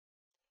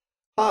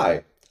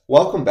Hi,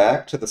 welcome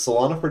back to the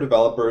Solana for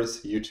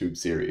Developers YouTube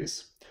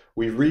series.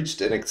 We've reached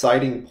an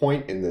exciting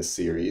point in this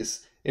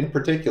series. In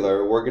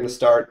particular, we're going to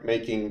start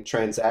making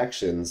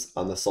transactions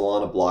on the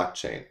Solana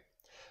blockchain.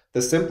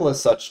 The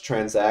simplest such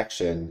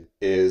transaction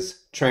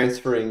is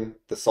transferring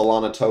the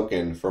Solana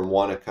token from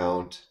one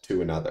account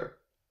to another.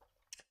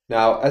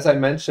 Now, as I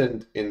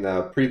mentioned in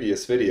the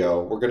previous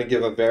video, we're going to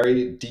give a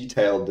very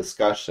detailed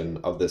discussion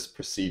of this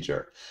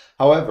procedure.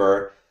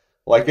 However,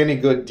 like any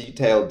good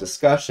detailed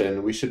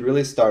discussion, we should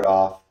really start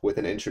off with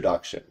an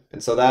introduction.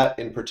 And so that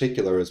in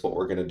particular is what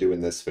we're going to do in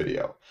this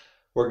video.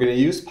 We're going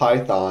to use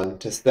Python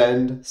to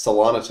send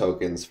Solana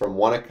tokens from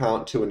one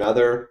account to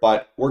another,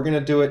 but we're going to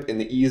do it in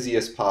the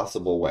easiest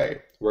possible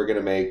way. We're going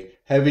to make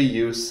heavy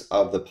use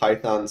of the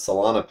Python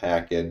Solana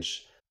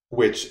package,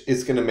 which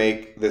is going to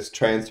make this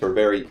transfer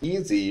very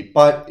easy,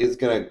 but is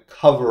going to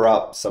cover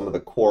up some of the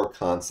core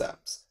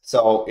concepts.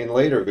 So in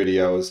later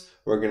videos,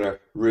 we're going to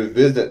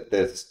revisit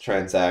this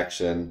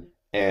transaction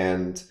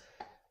and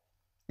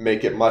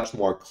make it much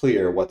more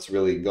clear what's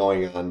really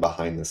going on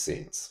behind the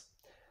scenes.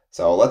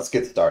 So let's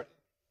get started.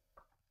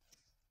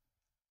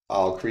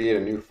 I'll create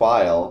a new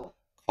file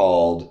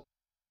called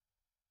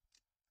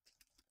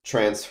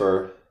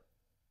transfer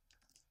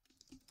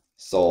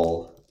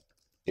sol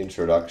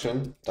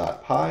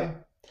introduction.py,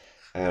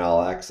 and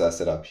I'll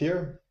access it up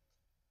here.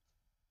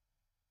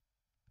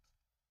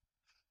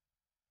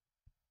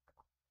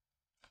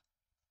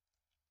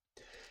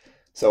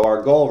 So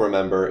our goal,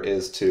 remember,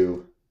 is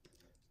to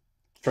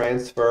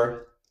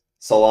transfer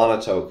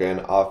Solana token,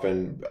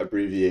 often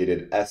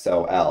abbreviated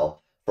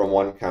SOL, from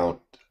one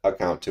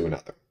account to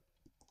another.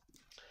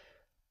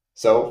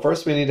 So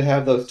first we need to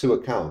have those two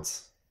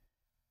accounts.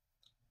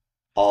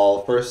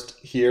 I'll first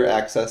here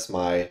access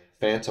my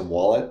Phantom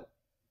wallet.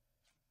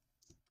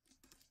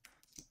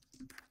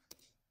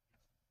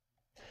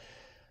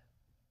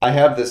 I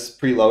have this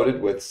preloaded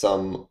with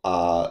some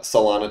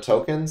Solana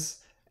tokens,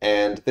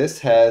 and this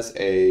has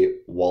a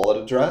wallet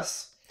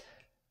address.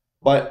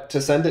 But to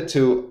send it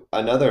to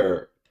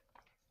another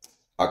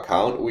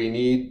account, we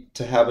need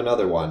to have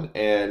another one.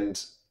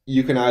 And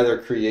you can either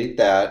create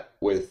that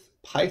with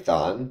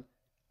Python,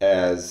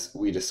 as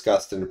we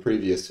discussed in a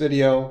previous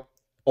video,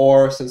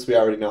 or since we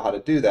already know how to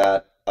do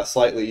that, a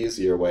slightly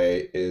easier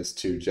way is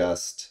to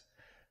just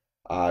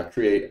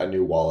create a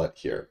new wallet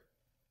here.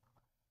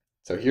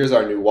 So here's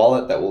our new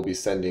wallet that we'll be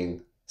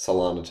sending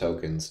Solana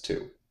tokens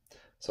to.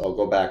 So I'll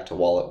go back to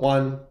wallet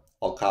 1,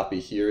 I'll copy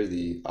here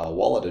the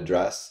wallet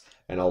address,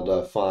 and I'll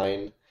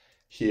define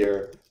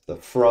here the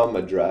from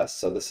address,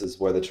 so this is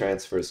where the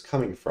transfer is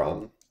coming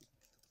from,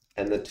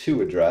 and the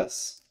to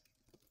address,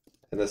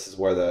 and this is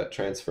where the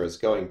transfer is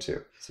going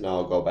to. So now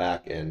I'll go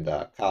back and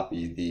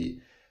copy the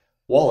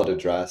wallet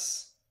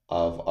address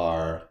of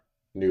our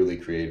newly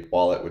created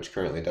wallet, which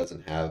currently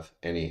doesn't have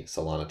any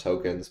Solana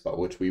tokens, but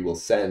which we will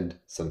send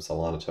some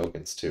Solana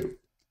tokens to.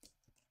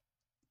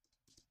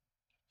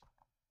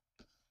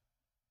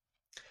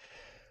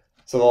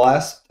 So the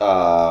last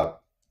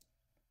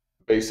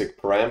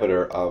basic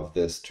parameter of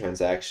this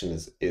transaction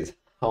is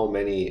how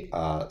many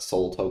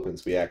SOL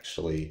tokens we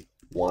actually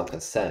want to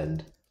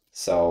send.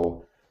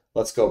 So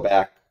let's go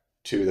back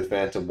to the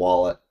Phantom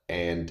wallet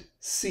and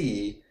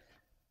see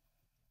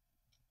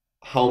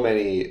how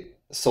many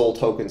SOL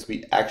tokens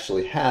we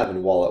actually have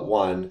in wallet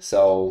 1.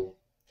 So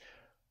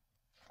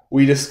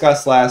we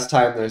discussed last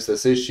time there's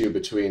this issue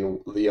between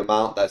the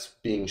amount that's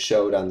being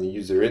showed on the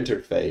user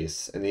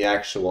interface and the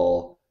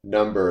actual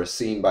number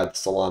seen by the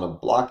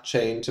Solana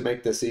blockchain. To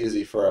make this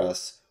easy for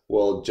us,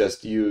 we'll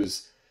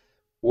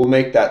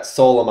make that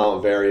SOL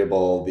amount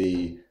variable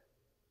the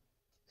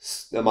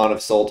amount of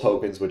SOL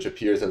tokens which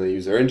appears on the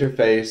user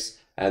interface,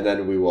 and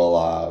then we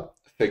will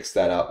fix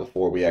that out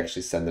before we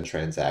actually send the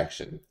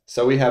transaction.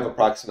 So we have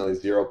approximately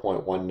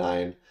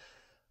 0.19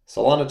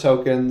 Solana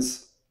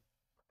tokens.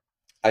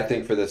 I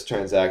think for this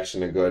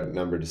transaction, a good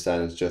number to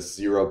send is just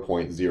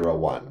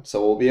 0.01.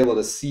 So we'll be able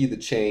to see the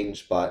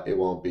change, but it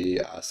won't be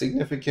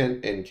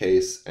significant in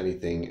case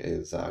anything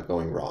is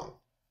going wrong.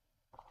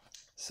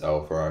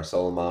 So for our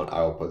SOL amount,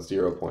 I will put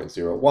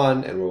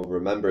 0.01, and we'll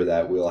remember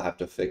that we'll have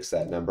to fix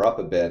that number up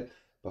a bit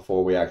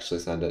before we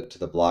actually send it to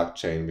the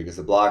blockchain, because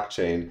the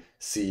blockchain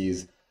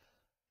sees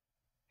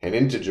an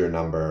integer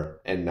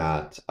number and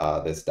not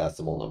this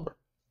decimal number.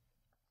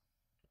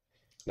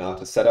 Now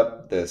to set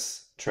up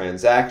this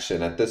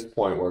transaction, at this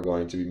point we're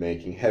going to be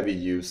making heavy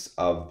use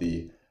of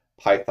the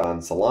Python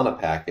Solana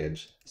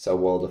package. So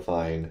we'll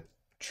define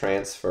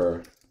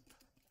transfer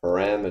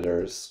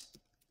parameters,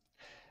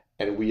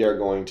 and we are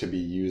going to be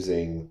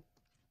using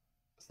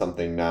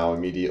something now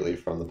immediately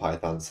from the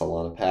Python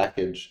Solana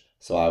package.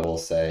 So I will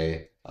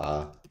say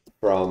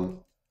from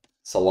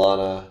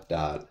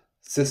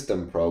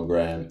Solana.system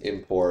program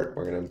import,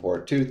 we're going to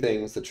import two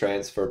things, the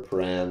transfer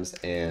params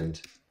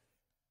and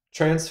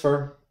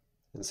transfer.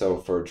 And so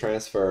for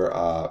transfer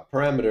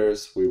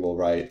parameters, we will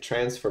write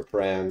transfer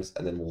params,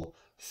 and then we'll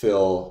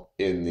fill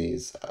in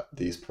these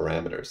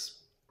parameters.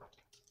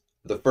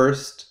 The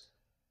first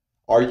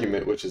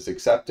argument which is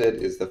accepted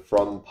is the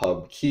from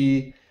pub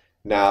key,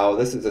 Now,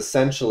 this is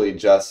essentially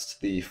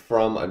just the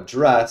from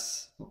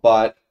address,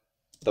 but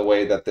the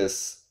way that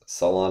this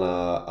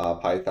Solana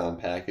Python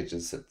package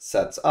is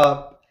sets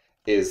up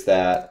is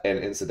that, and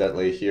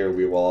incidentally here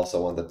we will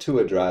also want the to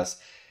address,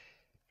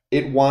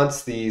 it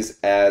wants these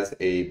as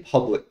a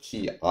public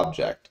key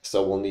object.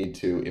 So we'll need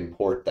to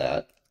import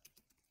that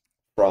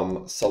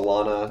from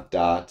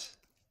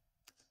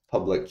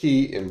Solana.public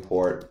key,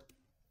 import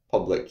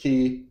public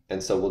key.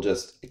 And so we'll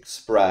just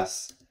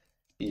express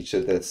each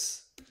of this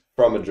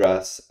from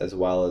address as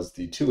well as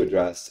the to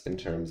address in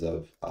terms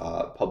of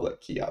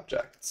public key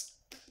objects.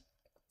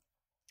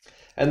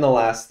 And the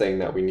last thing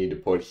that we need to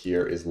put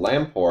here is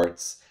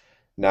lamports.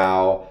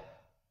 Now,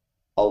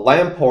 a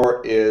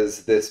lamport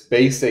is this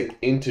basic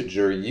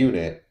integer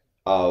unit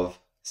of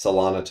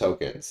Solana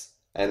tokens.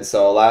 And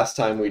so last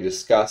time we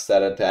discussed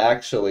that to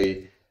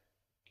actually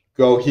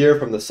go here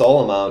from the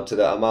SOL amount to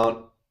the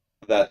amount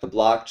that the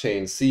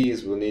blockchain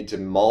sees, we'll need to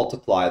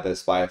multiply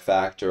this by a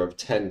factor of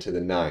 10 to the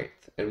 9th.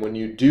 And when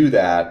you do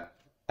that,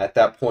 at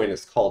that point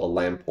it's called a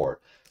lamport.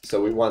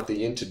 So we want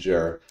the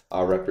integer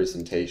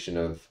representation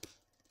of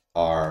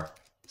our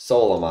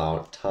SOL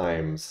amount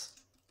times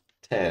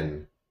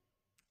 10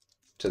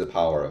 to the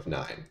power of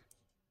 9.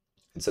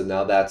 And so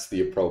now that's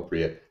the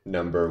appropriate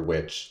number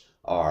which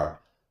our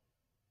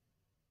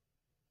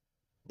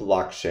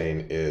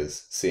blockchain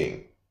is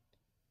seeing.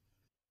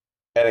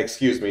 And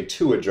excuse me,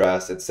 to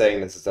address, it's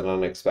saying this is an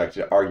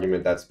unexpected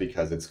argument. That's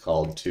because it's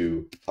called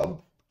to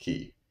pub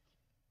key.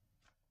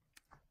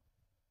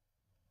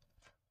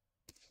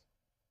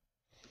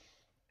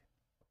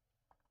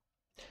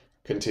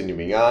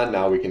 Continuing on,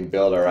 now we can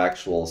build our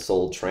actual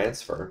SOL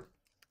transfer.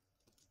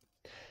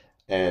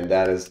 And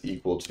that is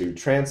equal to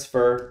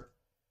transfer,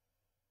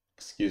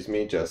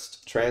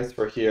 just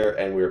transfer here,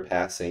 and we're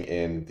passing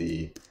in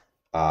the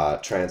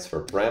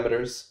transfer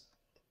parameters.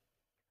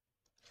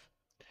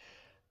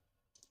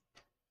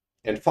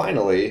 And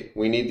finally,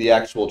 we need the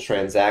actual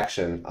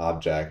transaction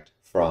object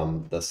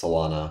from the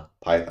Solana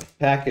Python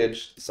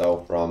package.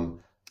 So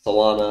from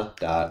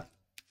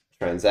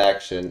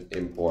Solana.transaction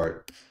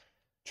import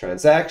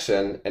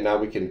transaction, and now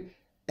we can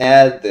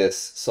add this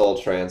SOL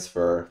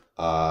transfer.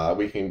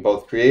 We can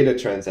both create a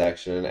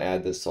transaction and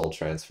add this SOL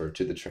transfer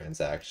to the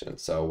transaction.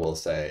 So we'll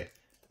say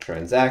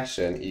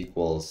transaction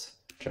equals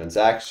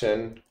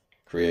transaction,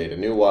 create a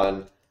new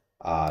one,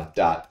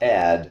 dot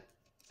add,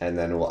 and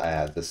then we'll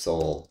add the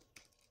SOL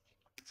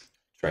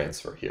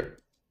transfer here.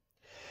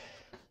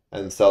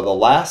 And so the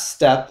last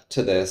step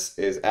to this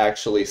is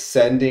actually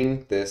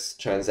sending this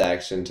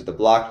transaction to the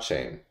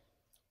blockchain.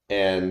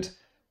 And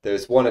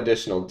there's one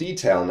additional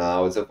detail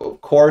now is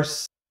of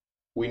course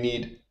we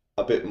need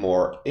a bit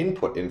more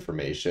input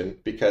information,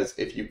 because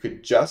if you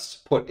could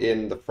just put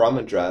in the from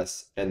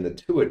address and the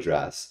to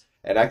address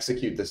and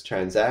execute this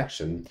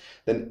transaction,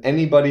 then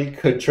anybody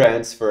could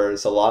transfer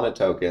Solana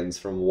tokens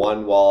from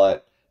one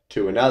wallet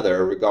to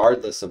another,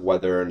 regardless of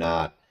whether or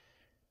not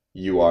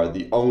you are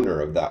the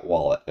owner of that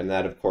wallet. And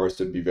that, of course,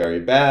 would be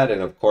very bad.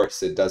 And of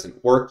course, it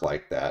doesn't work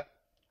like that.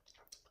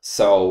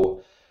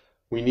 So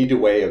we need a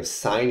way of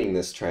signing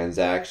this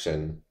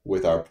transaction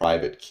with our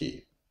private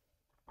key.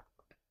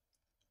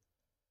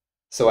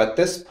 So at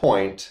this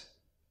point,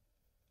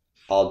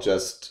 I'll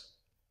just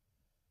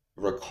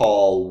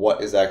recall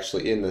what is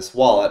actually in this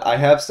wallet. I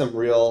have some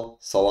real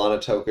Solana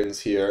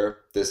tokens here.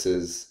 This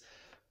is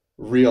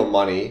real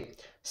money,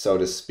 so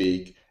to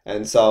speak.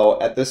 And so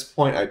at this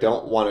point, I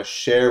don't want to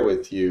share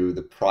with you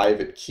the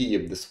private key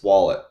of this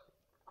wallet.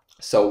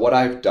 So what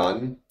I've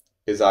done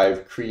is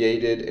I've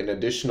created an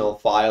additional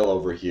file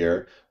over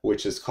here,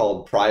 which is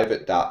called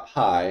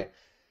private.py,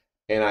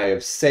 and I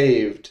have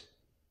saved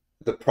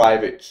the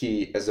private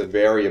key as a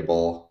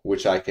variable,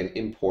 which I can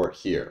import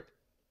here.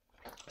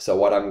 So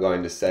what I'm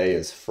going to say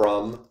is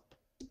from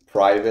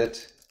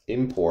private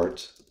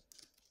import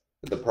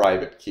the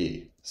private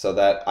key, so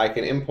that I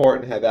can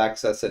import and have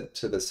access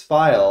to this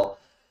file.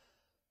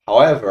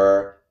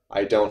 However,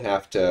 I don't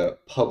have to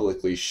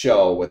publicly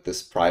show what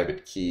this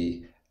private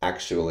key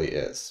actually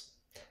is.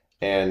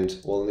 And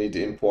we'll need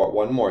to import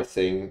one more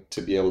thing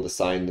to be able to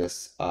sign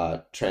this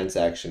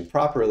transaction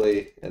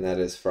properly, and that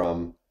is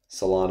from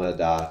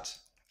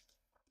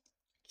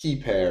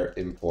Solana.keyPair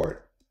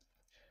import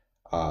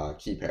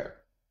keyPair.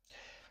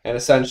 And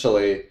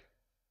essentially,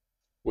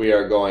 we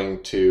are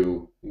going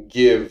to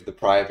give the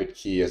private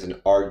key as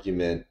an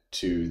argument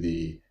to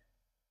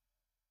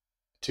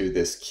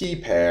this key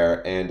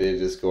pair, and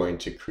it is going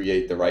to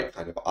create the right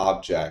kind of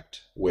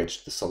object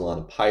which the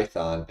Solana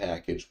Python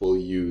package will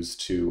use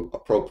to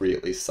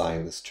appropriately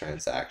sign this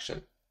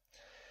transaction.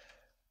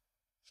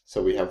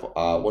 So we have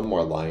one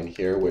more line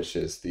here, which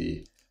is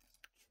the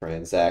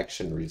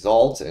transaction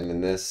result, and in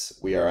this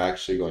we are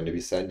actually going to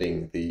be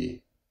sending the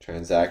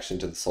transaction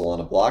to the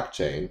Solana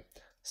blockchain.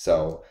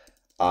 So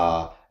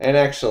and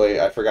actually,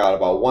 I forgot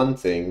about one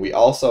thing. We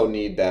also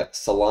need that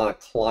Solana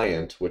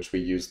client, which we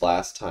used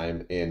last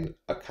time in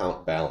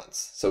account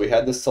balance. So we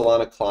had the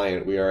Solana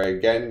client. We are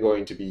again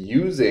going to be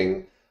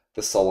using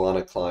the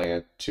Solana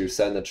client to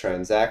send the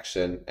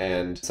transaction,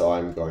 and so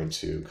I'm going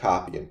to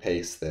copy and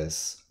paste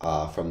this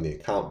from the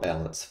account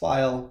balance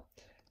file,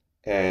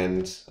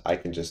 and I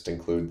can just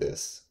include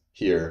this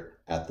here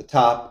at the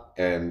top,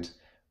 and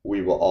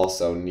we will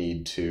also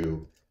need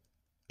to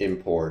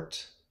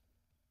import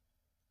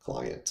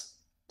client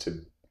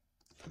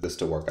for this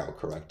to work out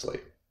correctly.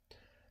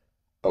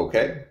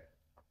 Okay,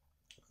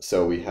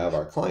 so we have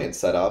our client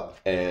set up,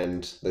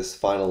 and this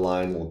final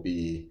line will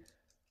be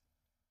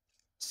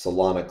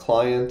Solana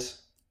client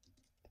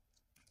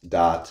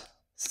dot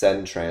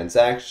send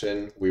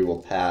transaction. We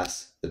will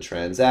pass the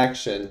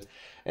transaction,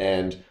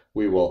 and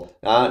we will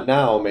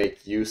now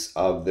make use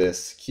of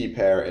this key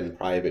pair and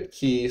private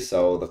key.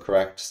 So the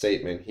correct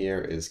statement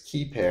here is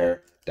key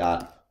pair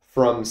dot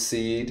from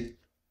seed.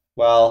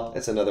 Well,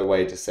 it's another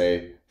way to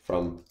say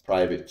from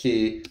private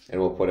key, and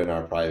we'll put in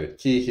our private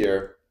key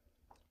here.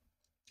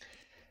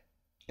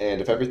 And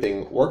if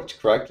everything worked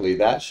correctly,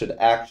 that should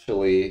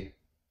actually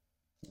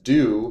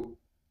do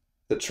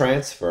the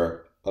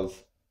transfer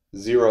of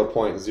 0.01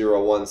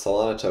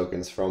 Solana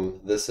tokens from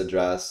this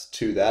address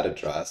to that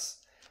address.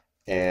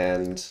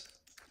 And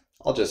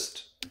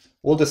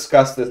we'll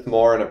discuss this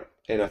more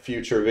in a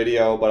future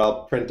video, but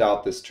I'll print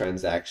out this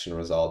transaction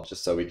result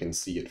just so we can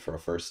see it for a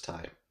first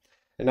time.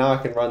 And now I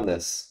can run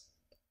this.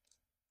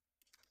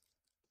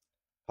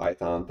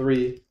 Python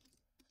 3,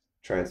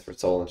 transfer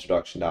sol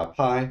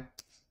introduction.py.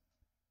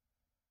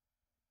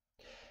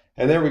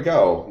 And there we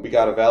go. We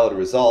got a valid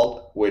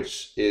result,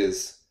 which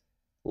is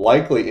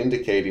likely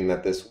indicating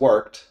that this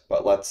worked,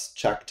 but let's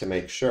check to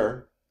make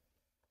sure.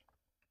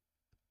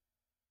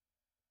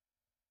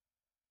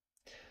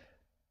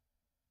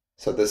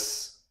 So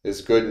this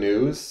is good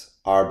news.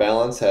 Our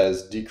balance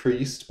has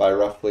decreased by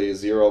roughly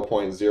 0.01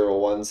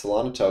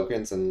 Solana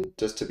tokens, and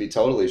just to be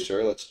totally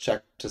sure, let's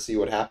check to see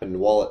what happened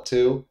in wallet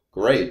 2.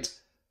 Great.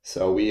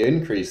 So we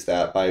increased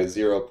that by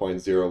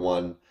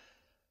 0.01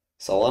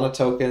 Solana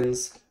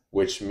tokens,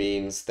 which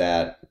means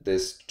that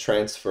this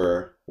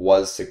transfer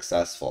was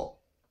successful.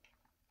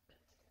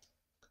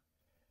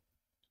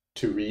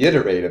 To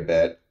reiterate a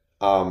bit,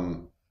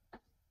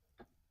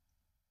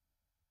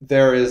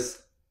 there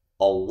is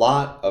a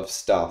lot of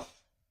stuff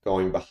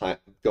going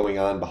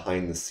on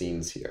behind the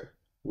scenes here.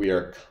 We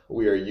are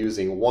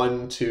using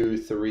 1, 2,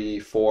 3,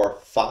 4,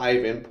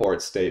 5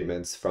 import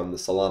statements from the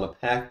Solana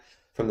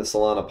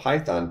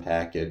Python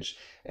package,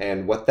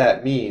 and what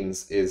that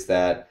means is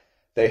that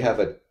they have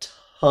a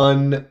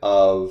ton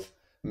of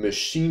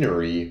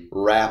machinery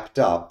wrapped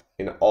up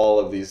in all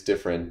of these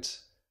different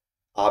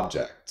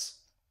objects.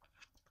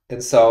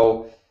 And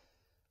so,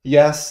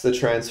 yes, the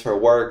transfer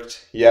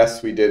worked.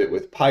 Yes, we did it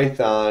with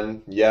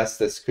Python. Yes,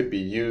 this could be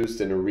used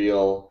in a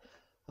real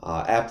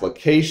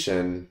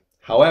application.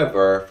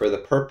 However, for the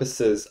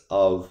purposes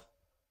of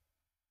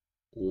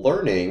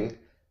learning,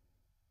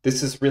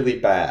 this is really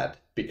bad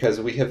because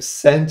we have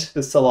sent the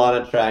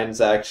Solana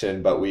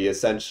transaction, but we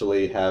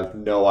essentially have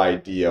no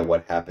idea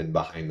what happened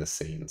behind the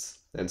scenes.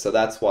 And so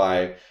that's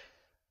why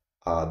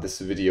this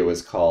video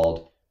is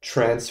called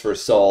Transfer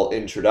Sol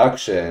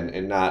Introduction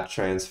and not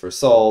Transfer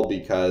Sol,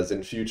 because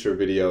in future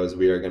videos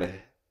we are going to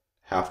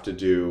have to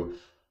do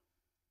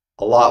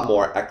a lot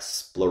more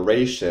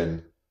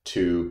exploration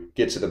to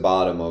get to the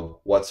bottom of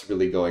what's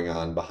really going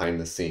on behind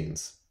the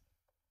scenes.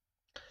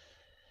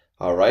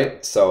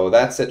 Alright, so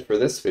that's it for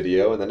this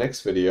video. In the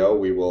next video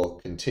we will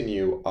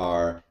continue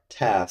our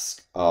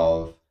task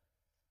of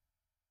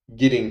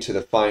getting to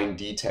the fine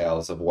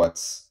details of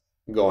what's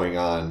going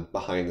on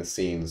behind the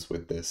scenes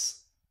with this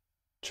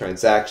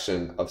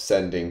transaction of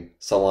sending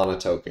Solana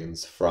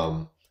tokens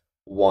from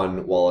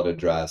one wallet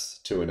address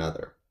to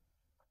another.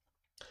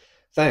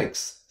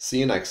 Thanks. See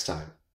you next time.